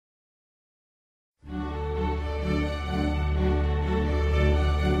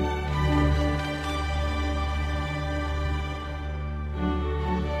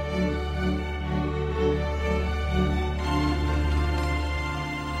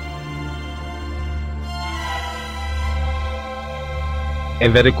A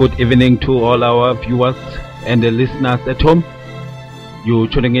very good evening to all our viewers and the listeners at home. You're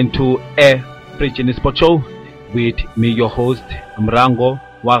tuning into a Preaching Sport Show with me, your host, Mrango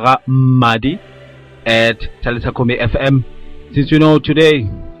Waga Madi at Talisakome FM. Since you know today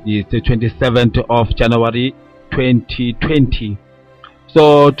is the 27th of January 2020.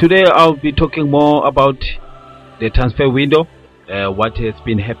 So today I'll be talking more about the transfer window, what has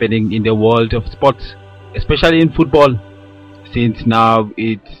been happening in the world of sports, especially in football, since now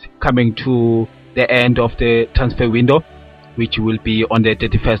it's coming to the end of the transfer window, which will be on the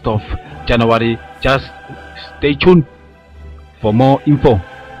 31st of January. Just stay tuned for more info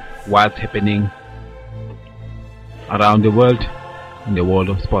what's happening around the world in the world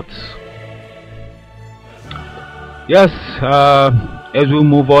of sports. Yes, as we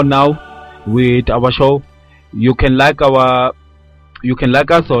move on now with our show, you can like us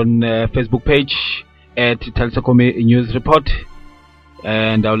on Facebook page at Talisakome News Report,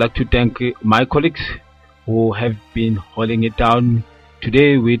 and I would like to thank my colleagues who have been holding it down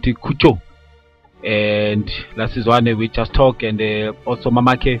today with Kucho and Lasizwane with Just Talk, and also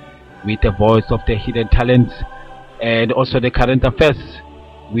Mamake with the voice of the hidden talents, and also the current affairs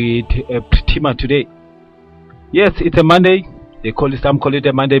with Pritima today. Yes, it's a Monday. Some call it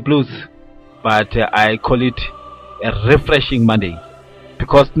a Monday blues, but I call it a refreshing Monday,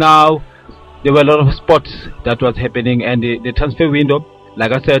 because now there were a lot of sports that was happening, and the transfer window,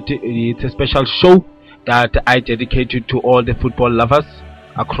 like I said, it's a special show that I dedicated to all the football lovers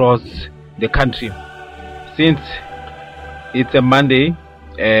across the country. Since it's a Monday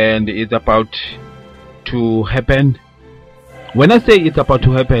and it's about to happen, when I say it's about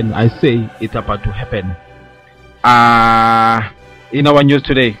to happen, I say it's about to happen. In our news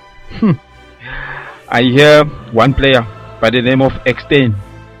today, I hear one player by the name of Xtien.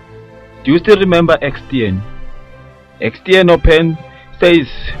 Do you still remember Xtien? Xtien Open says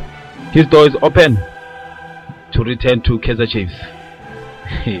his door is open to return to Kaizer Chiefs.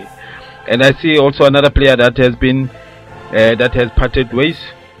 And I see also another player that has parted ways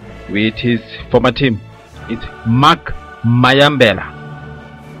with his former team. It's Mark Mayambela.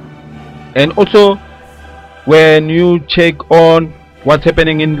 And also, when you check on what's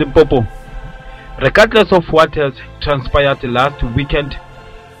happening in Limpopo, regardless of what has transpired last weekend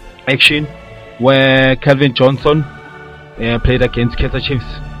action, where Calvin Johnson played against Kaizer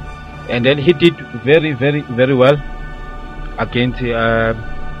Chiefs, and then he did very, very, very well against the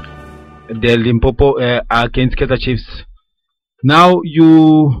Limpopo against Kaizer Chiefs. Now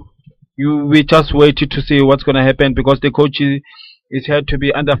we just wait to see what's going to happen, because the coach is had to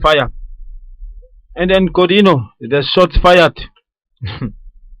be under fire. And then Godino, the shots fired.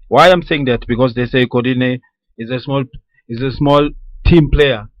 Why I'm saying that? Because they say Godino is a small team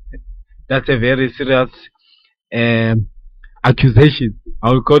player. That's a very serious accusation.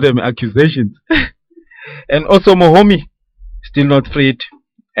 I will call them accusations. And also Mohomi still not freed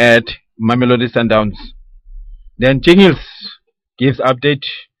at Mamelodi Sundowns. Then Jingles gives update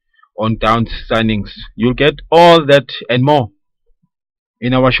on Downs signings. You'll get all that and more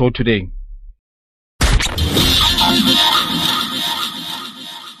in our show today.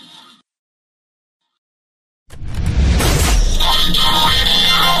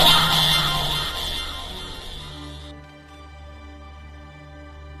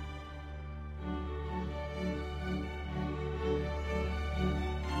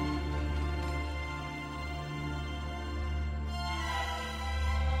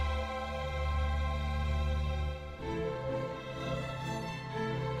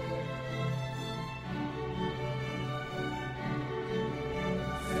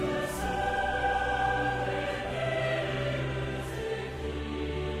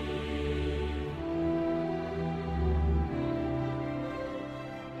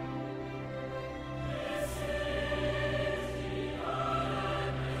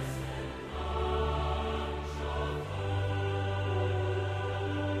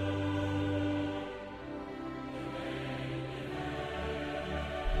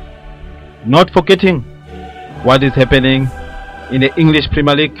 Not forgetting what is happening in the English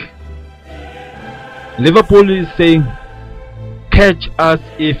Premier League. Liverpool is saying, catch us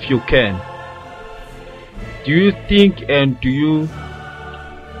if you can. Do you think, and do you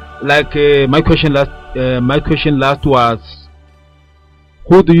like my question last was,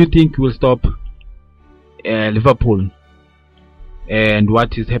 who do you think will stop Liverpool, and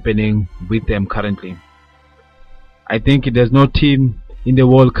what is happening with them currently? I think there's no team in the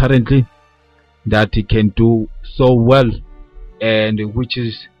world currently that can do so well, and which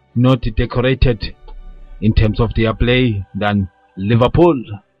is not decorated in terms of their play than Liverpool.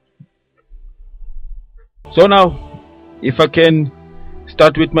 So now, if I can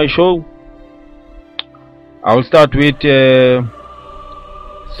start with my show. I'll start with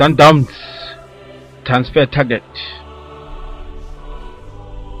Sundowns transfer target.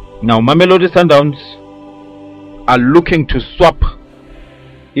 Now, Mamelodi Sundowns are looking to swap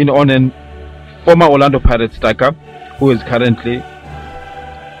in on a former Orlando Pirates striker who is currently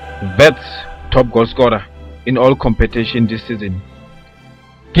Vets top goal scorer in all competition this season.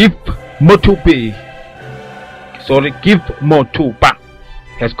 Give Motupa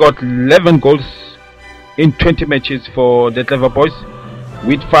has got 11 goals in 20 matches for the Clever Boys,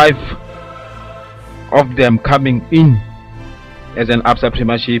 with 5 of them coming in as an Absa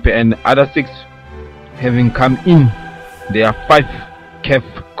Premiership and other 6 having come in their 5 CAF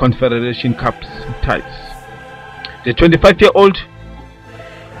Confederation Cups ties. The 25-year-old,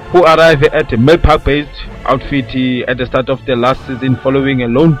 who arrived at the Mill Park-based outfit at the start of the last season following a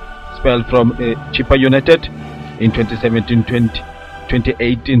loan spell from Chippa United in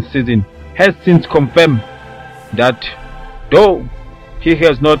 2017-2018 season, has since confirmed that though he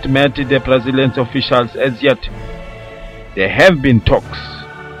has not met the Brazilian officials as yet, there have been talks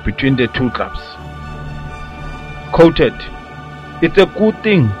between the two clubs. Quoted, "It's a good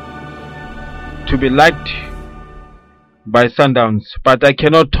thing to be liked by Sundowns, but I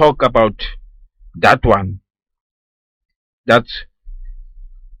cannot talk about that one." That's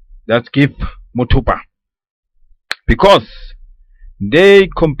Give Motupa, because they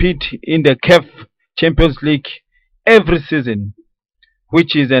compete in the CAF Champions League every season,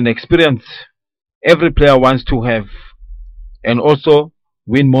 which is an experience every player wants to have, and also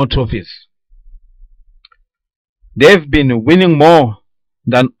win more trophies. They've been winning more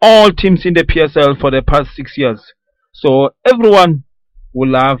than all teams in the PSL for the past 6 years, so everyone will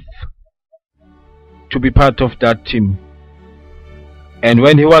love to be part of that team. And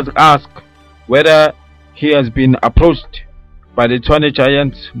when he was asked whether he has been approached by the Tshwane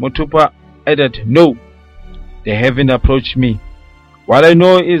Giants, Motupa added, "No, they haven't approached me. What I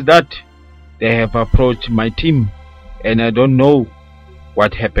know is that they have approached my team, and I don't know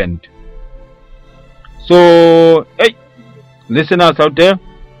what happened." So, hey, listeners out there,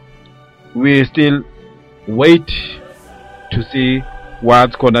 we still wait to see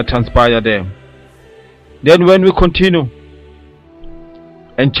what's gonna transpire there. Then when we continue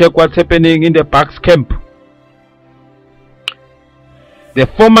and check what's happening in the Bucks camp, the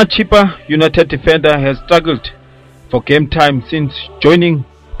former Chippa United defender has struggled for game time since joining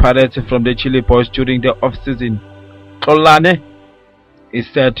Pirates from the Chile Boys during the off-season. Xolani is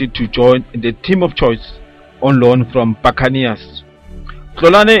set to join the team of choice on loan from Buccaneers.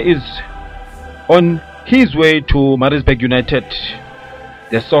 Xolani is on his way to Maritzburg United.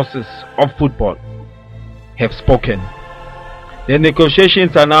 The sources of football have spoken. The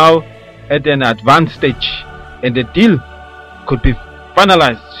negotiations are now at an advanced stage, and the deal could be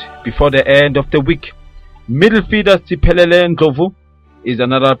finalized before the end of the week. Midfielder Siphelele Ndlovu is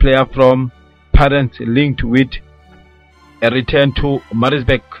another player from Pirates linked with a return to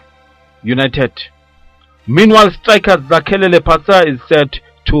Maritzburg United. Meanwhile, striker Zakhele Lepasa is set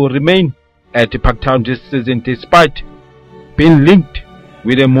to remain at Parktown this season despite being linked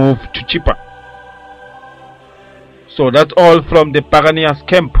with a move to Chippa. So that's all from the Buccaneers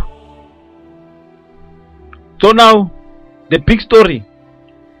camp. So now, the big story.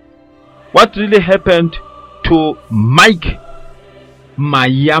 What really happened to Mike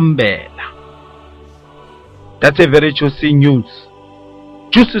Mayambela? That's a very juicy news.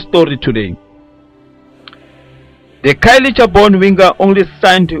 Juicy story today. The Khayelitsha-born winger only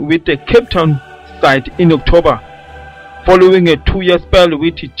signed with the Cape Town side in October, following a 2-year spell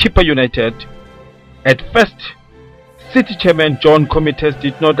with Chippa United. At first, City Chairman John Comites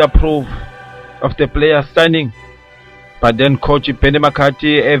did not approve of the player's signing, but then coach Benny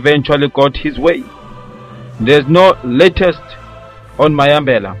McCarthy eventually got his way. There's no latest on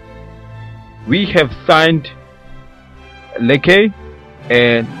Mayambela. We have signed Leke,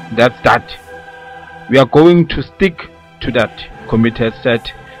 and that's that. We are going to stick to that, Comites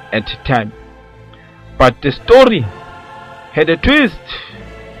said at the time. But the story had a twist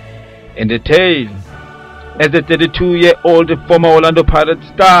in the tail, as the 32-year-old former Orlando Pirates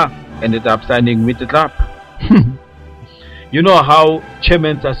star ended up signing with the club. You know how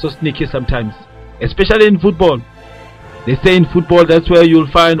chairmen are so sneaky sometimes, especially in football. They say in football that's where you'll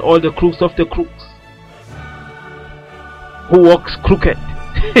find all the crooks of the crooks. Who walks crooked?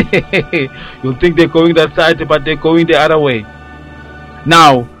 You'll think they're going that side, but they're going the other way.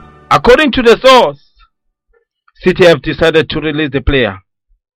 Now, according to the source, City have decided to release the player.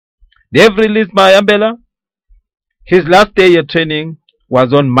 They have released Mayambela. His last day at training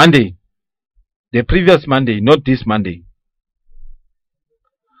was on Monday. The previous Monday, not this Monday.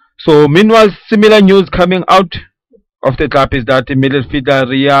 So meanwhile, similar news coming out of the club is that the midfielder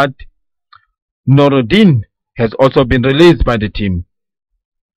Riyad Noruddin has also been released by the team.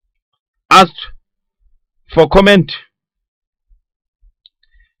 Asked for comment,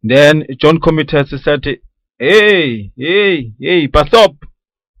 then John Comites said, hey, pass up.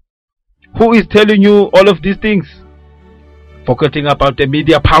 Who is telling you all of these things? Forgetting about the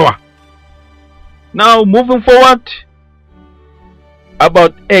media power. Now moving forward,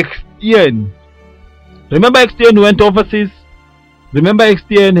 about XTN. Remember XTN went overseas? Remember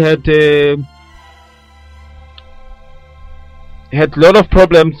XTN had a lot of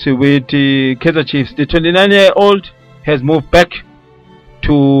problems with the Kaizer Chiefs. The 29-year-old has moved back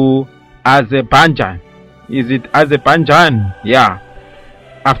to Azerbaijan. Is it Azerbaijan? Yeah.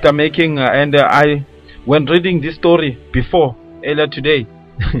 After making when reading this story before earlier today,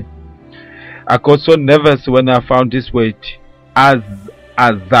 I got so nervous when I found this word,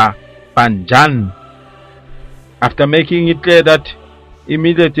 Azerbaijan. After making it clear that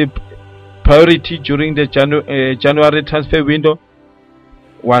immediate priority during the January transfer window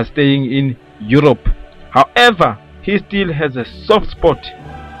was staying in Europe. However, he still has a soft spot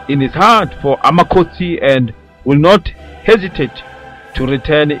in his heart for Amakhosi and will not hesitate to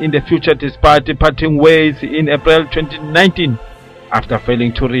return in the future despite parting ways in April 2019 after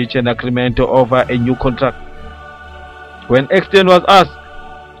failing to reach an agreement over a new contract. When XTN was asked,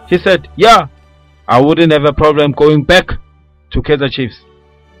 he said, yeah, I wouldn't have a problem going back to Kaizer Chiefs.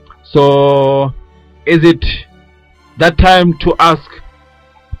 So is it that time to ask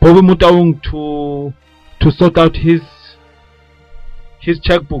Bobby Motaung to sort out his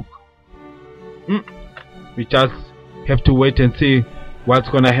checkbook? We just have to wait and see what's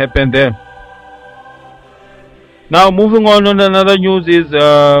gonna happen there. Now moving on another news is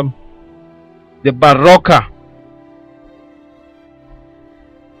the Baroka.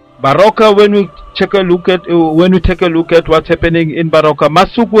 When we take a look at what's happening in Baroka,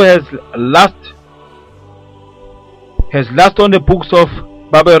 Masuku has last on the books of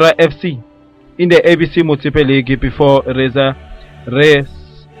Barbera FC in the ABC Motsepe League before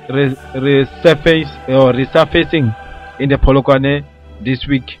resurfacing in the Polokwane this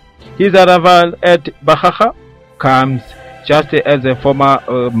week. His arrival at Bahaha comes just as a former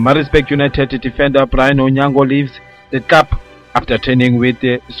Maritzburg United defender Brian Onyango leaves the club after training with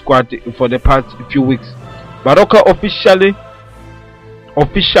the squad for the past few weeks. Baroka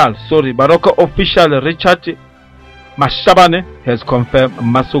official Richard Mashabane has confirmed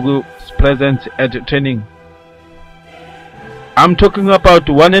Masuku's presence at training. I'm talking about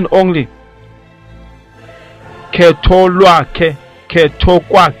one and only Ketokwake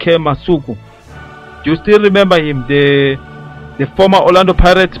Masuku. Do you still remember him, the former Orlando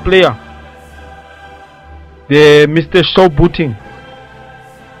Pirates player, the Mr. Showbooting?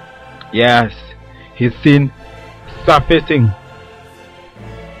 Yes, he's seen surfacing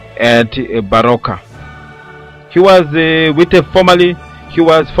at Baroka. He was formerly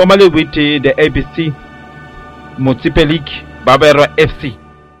with the ABC Motsepe League Barbera FC,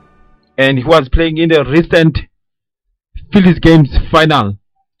 and he was playing in the recent Phillies games final,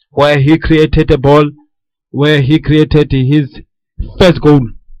 where he created his first goal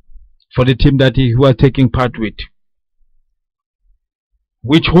for the team that he was taking part with,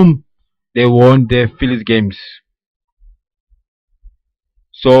 whom they won the Phillies games.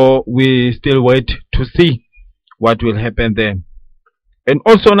 So we still wait to see what will happen there. And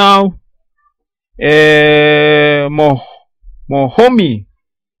also now, Mohomi,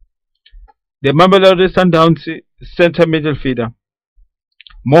 the Mamelodi Sundowns center midfielder.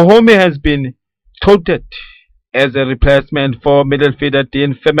 Mohomi has been touted as a replacement for midfielder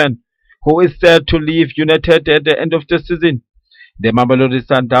Dean Furman, who is set to leave United at the end of the season. The Mamelodi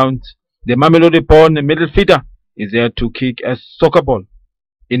Sundowns, the Mamelodi-born midfielder, is there to kick a soccer ball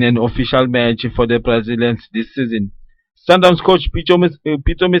in an official match for the Brazilians this season. Sundowns coach Pito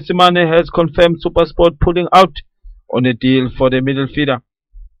Mosimane has confirmed SuperSport pulling out on a deal for the midfielder.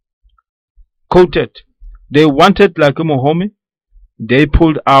 Quoted, they wanted like Mohomi, they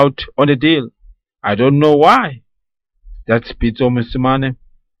pulled out on a deal. I don't know why. That's Pito Mosimane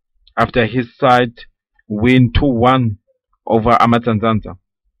after his side win 2-1 over Amatanzanza.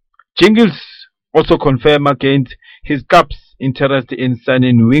 Jingles also confirmed against his club's interest in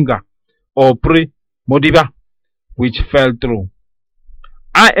signing winger Opri Modiba, which fell through.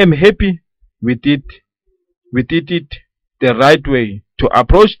 I am happy with it the right way to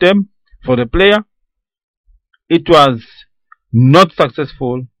approach them for the player. It was not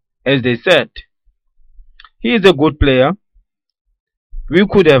successful, as they said. He is a good player. We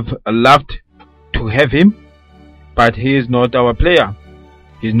could have loved to have him, but he is not our player.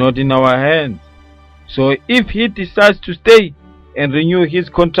 He's not in our hands. So if he decides to stay and renew his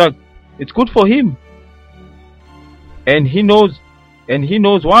contract, it's good for him. And he knows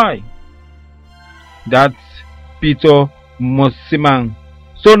why. That's Peter Mosimane.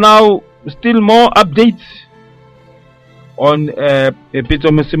 So now still more updates on Peter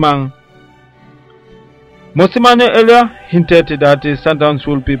Mosimane. Mosimane earlier hinted that Sundowns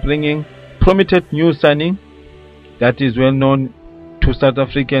will be bringing prominent new signing that is well known to South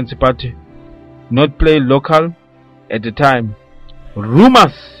Africans but not play local at the time.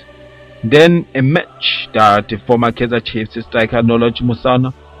 Rumors then emerged that former Kaizer Chiefs striker Knowledge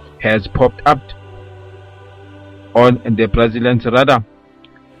Musana has popped up on the Brazilian's radar,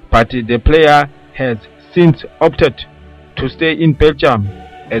 but the player has since opted to stay in Belgium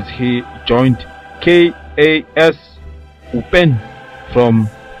as he joined KAS Eupen from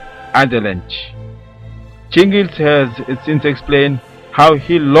Anderlecht. Jingles has since explained how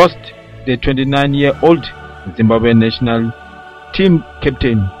he lost the 29-year-old Zimbabwe national team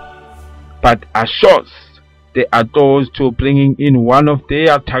captain, but assures they are close to bringing in one of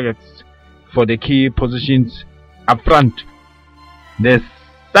their targets for the key positions up front. The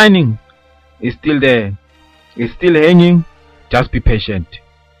signing is still there, it's still hanging. Just be patient.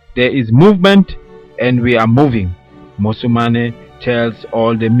 There is movement and we are moving, Mosimane tells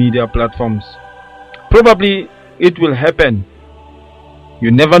all the media platforms. Probably it will happen,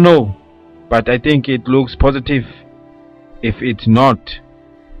 you never know, but I think it looks positive. If it's not,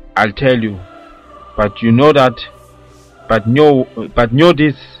 I'll tell you. But you know that, but know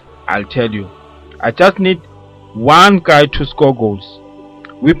this, I'll tell you. I just need one guy to score goals.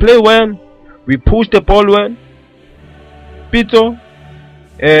 We play well, we push the ball well. Pito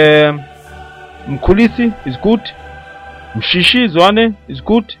Mkhulisi is good, Mshishi Zwane is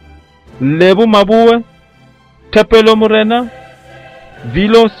good, Lebu Mabuwe, Tepelo Morena,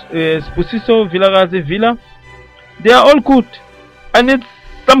 Vilos Spusiso, Vilagazi Villa, they are all good. I need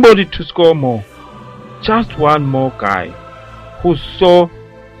somebody to score more. Just one more guy who so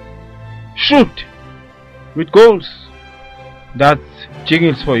shoot with goals. That's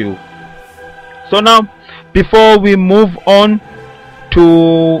Jingles for you. So now, before we move on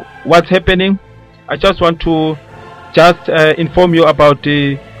to what's happening, I just want to inform you about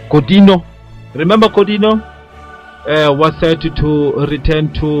Godino. Remember Godino was set to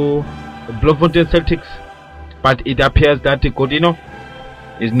return to Bloemfontein Celtics, but it appears that Godino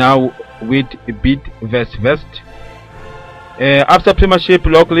is now with Bidvest. After Premiership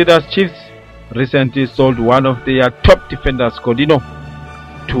local leaders Chiefs recently sold one of their top defenders, Godino,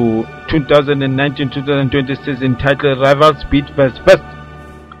 to 2019-2020 season title rivals Bidvest.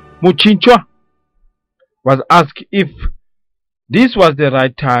 Muchinchwa was asked if this was the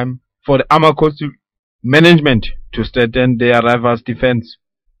right time for the Amakhosi management to strengthen their rivals' defense,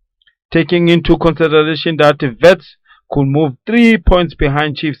 taking into consideration that the Vets could move 3 points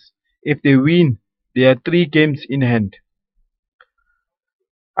behind Chiefs if they win their 3 games in hand.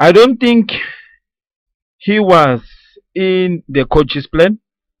 I don't think he was in the coach's plan.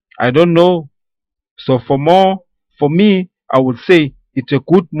 I don't know. So for me, I would say it's a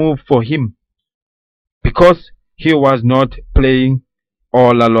good move for him because he was not playing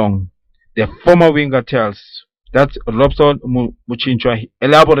all along. The former winger tells. That's Robson Muchinchwa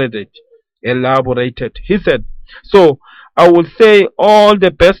elaborated. He said, so I would say all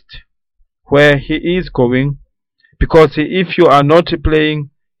the best where he is going, because if you are not playing,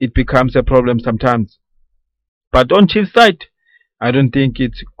 it becomes a problem sometimes. But on Chiefs' side, I don't think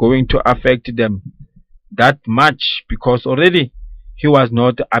it's going to affect them that much because already he was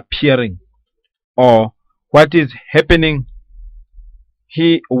not appearing, or what is happening,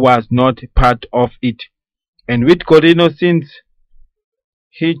 he was not part of it. And with Godino, since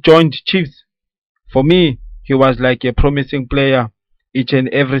he joined Chiefs, for me, he was like a promising player each and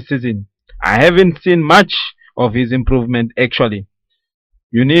every season. I haven't seen much of his improvement actually.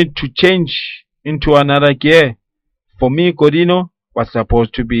 You need to change into another gear. For me, Godino was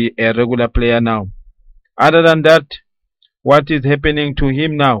supposed to be a regular player now. Other than that, what is happening to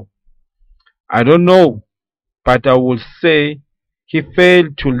him now? I don't know, but I will say he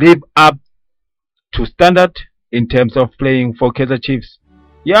failed to live up to standard in terms of playing for Kaizer Chiefs.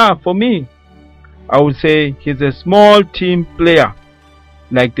 Yeah, for me, I would say he's a small team player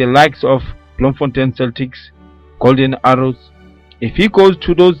like the likes of Bloemfontein Celtics, Golden Arrows. If he goes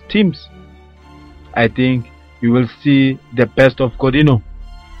to those teams, I think you will see the best of Godino,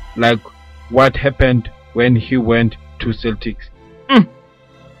 like what happened when he went to Celtics.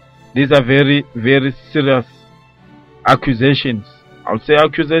 These are very, very serious accusations. I would say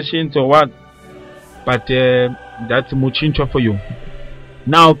accusations or what, but that's Muchinchwa for you.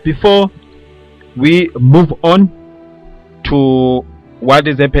 Now, before we move on to what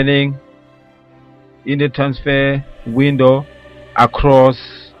is happening in the transfer window across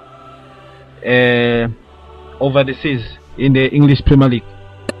over the seas in the English Premier League.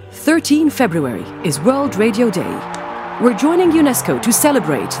 13 February is World Radio Day. We're joining UNESCO to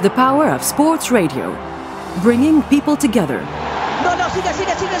celebrate the power of sports radio, bringing people together,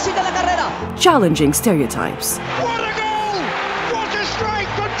 sigue la carrera. Challenging stereotypes, What a goal! What a strike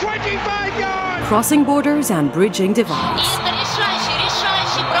from 25 yards! crossing borders and bridging divides,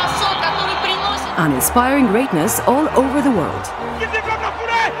 решающий бросок, который приносит... and inspiring greatness all over the world.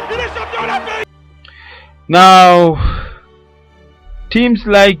 Now, teams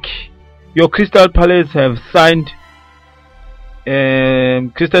like your Crystal Palace have signed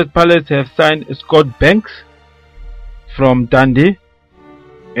Scott Banks from Dundee,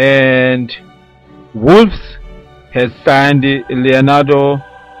 and Wolves has signed Leonardo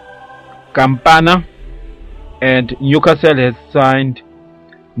Campana, and Newcastle has signed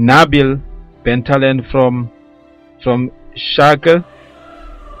Nabil Bentaleb from Schalke.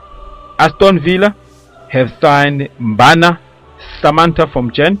 Aston Villa have signed Mbana Samantha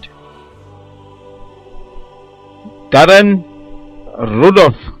from Gent. Darren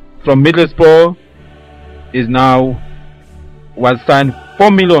Rudolph from Middlesbrough was signed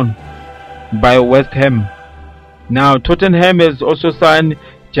 4 million by West Ham. Now Tottenham has also signed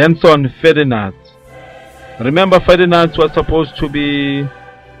Jenson Ferdinand. Remember, Ferdinand was supposed to be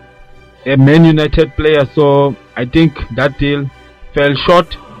a Man United player, so I think that deal fell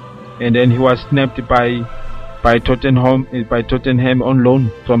short, and then he was snapped by Tottenham on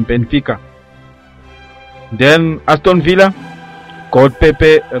loan from Benfica. Then Aston Villa got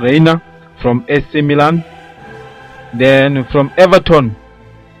Pepe Reina from AC Milan. Then from Everton,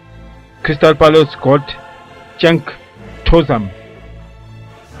 Crystal Palace got Cenk Tosun.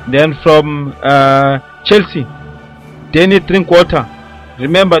 Then from Chelsea, Danny Drinkwater.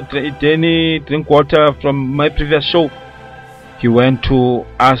 Remember Danny Drinkwater from my previous show? He went to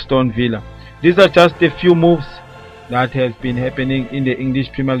Aston Villa. These are just a few moves that has been happening in the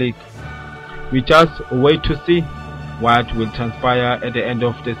English Premier League. We just wait to see what will transpire at the end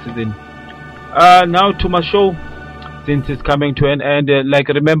of the season. Now to my show, since it's coming to an end.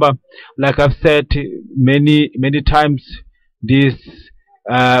 Remember, like I've said many times this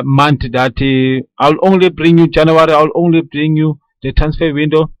month, that I'll only bring you January. I'll only bring you the transfer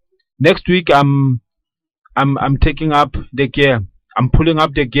window. Next week I'm taking up the gear. I'm pulling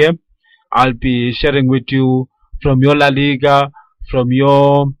up the gear. I'll be sharing with you from your La Liga, from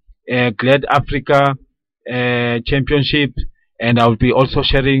your Glad Africa Championship, and I'll be also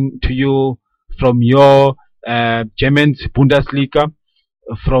sharing to you from your German Bundesliga,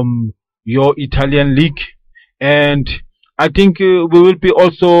 from your Italian league, and I think we will be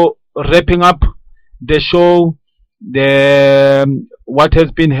also wrapping up the show, what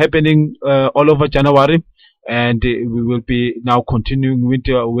has been happening all over January, and we will be now continuing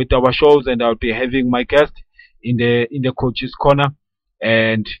with our shows, and I'll be having my guest in the coach's corner,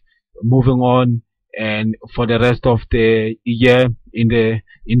 and moving on, and for the rest of the year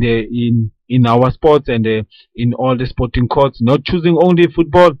in our sports, and in all the sporting courts, not choosing only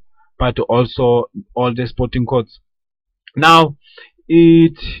football but also all the sporting courts. Now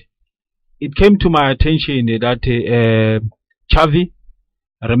it came to my attention that Xavi,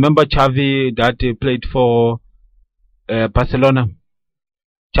 remember Xavi that played for Barcelona.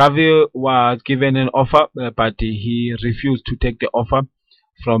 Xavi was given an offer, but he refused to take the offer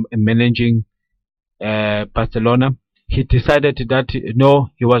from managing Barcelona. He decided that no,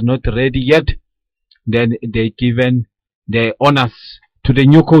 he was not ready yet. Then they given the honors to the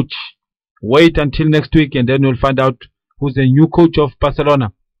new coach. Wait until next week, and then we'll find out who's the new coach of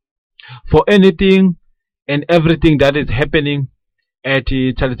Barcelona. For anything and everything that is happening at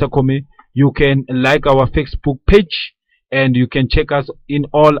Thalita Komi, you can like our Facebook page, and you can check us in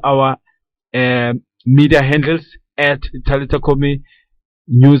all our media handles at Thalita Komi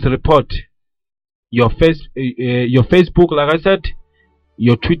News Report. Your Facebook, like I said,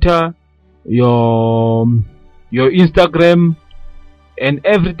 your Twitter, your Instagram, and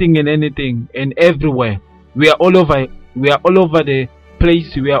everything and anything and everywhere. We are all over. We are all over the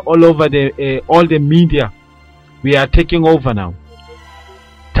place. We are all over all the media. We are taking over now.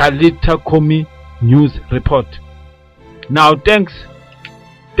 Thalita Komi News Report. Now, thanks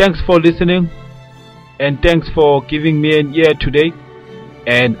for listening, and thanks for giving me an ear today.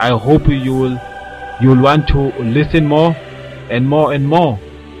 And I hope you'll want to listen more and more and more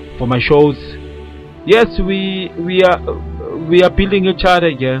for my shows. Yes, we are building each other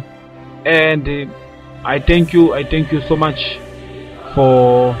here, and I thank you so much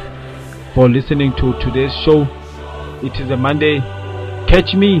for listening to today's show. It is a Monday.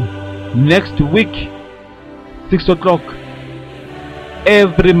 Catch me next week 6 o'clock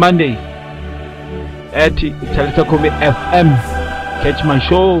every Monday at Talita Kome FM. Catch my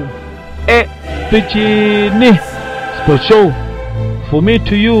show, Pichini Sports Show. For me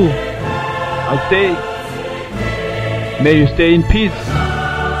to you, I'll say, may you stay in peace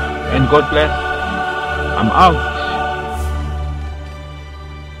and God bless. I'm out.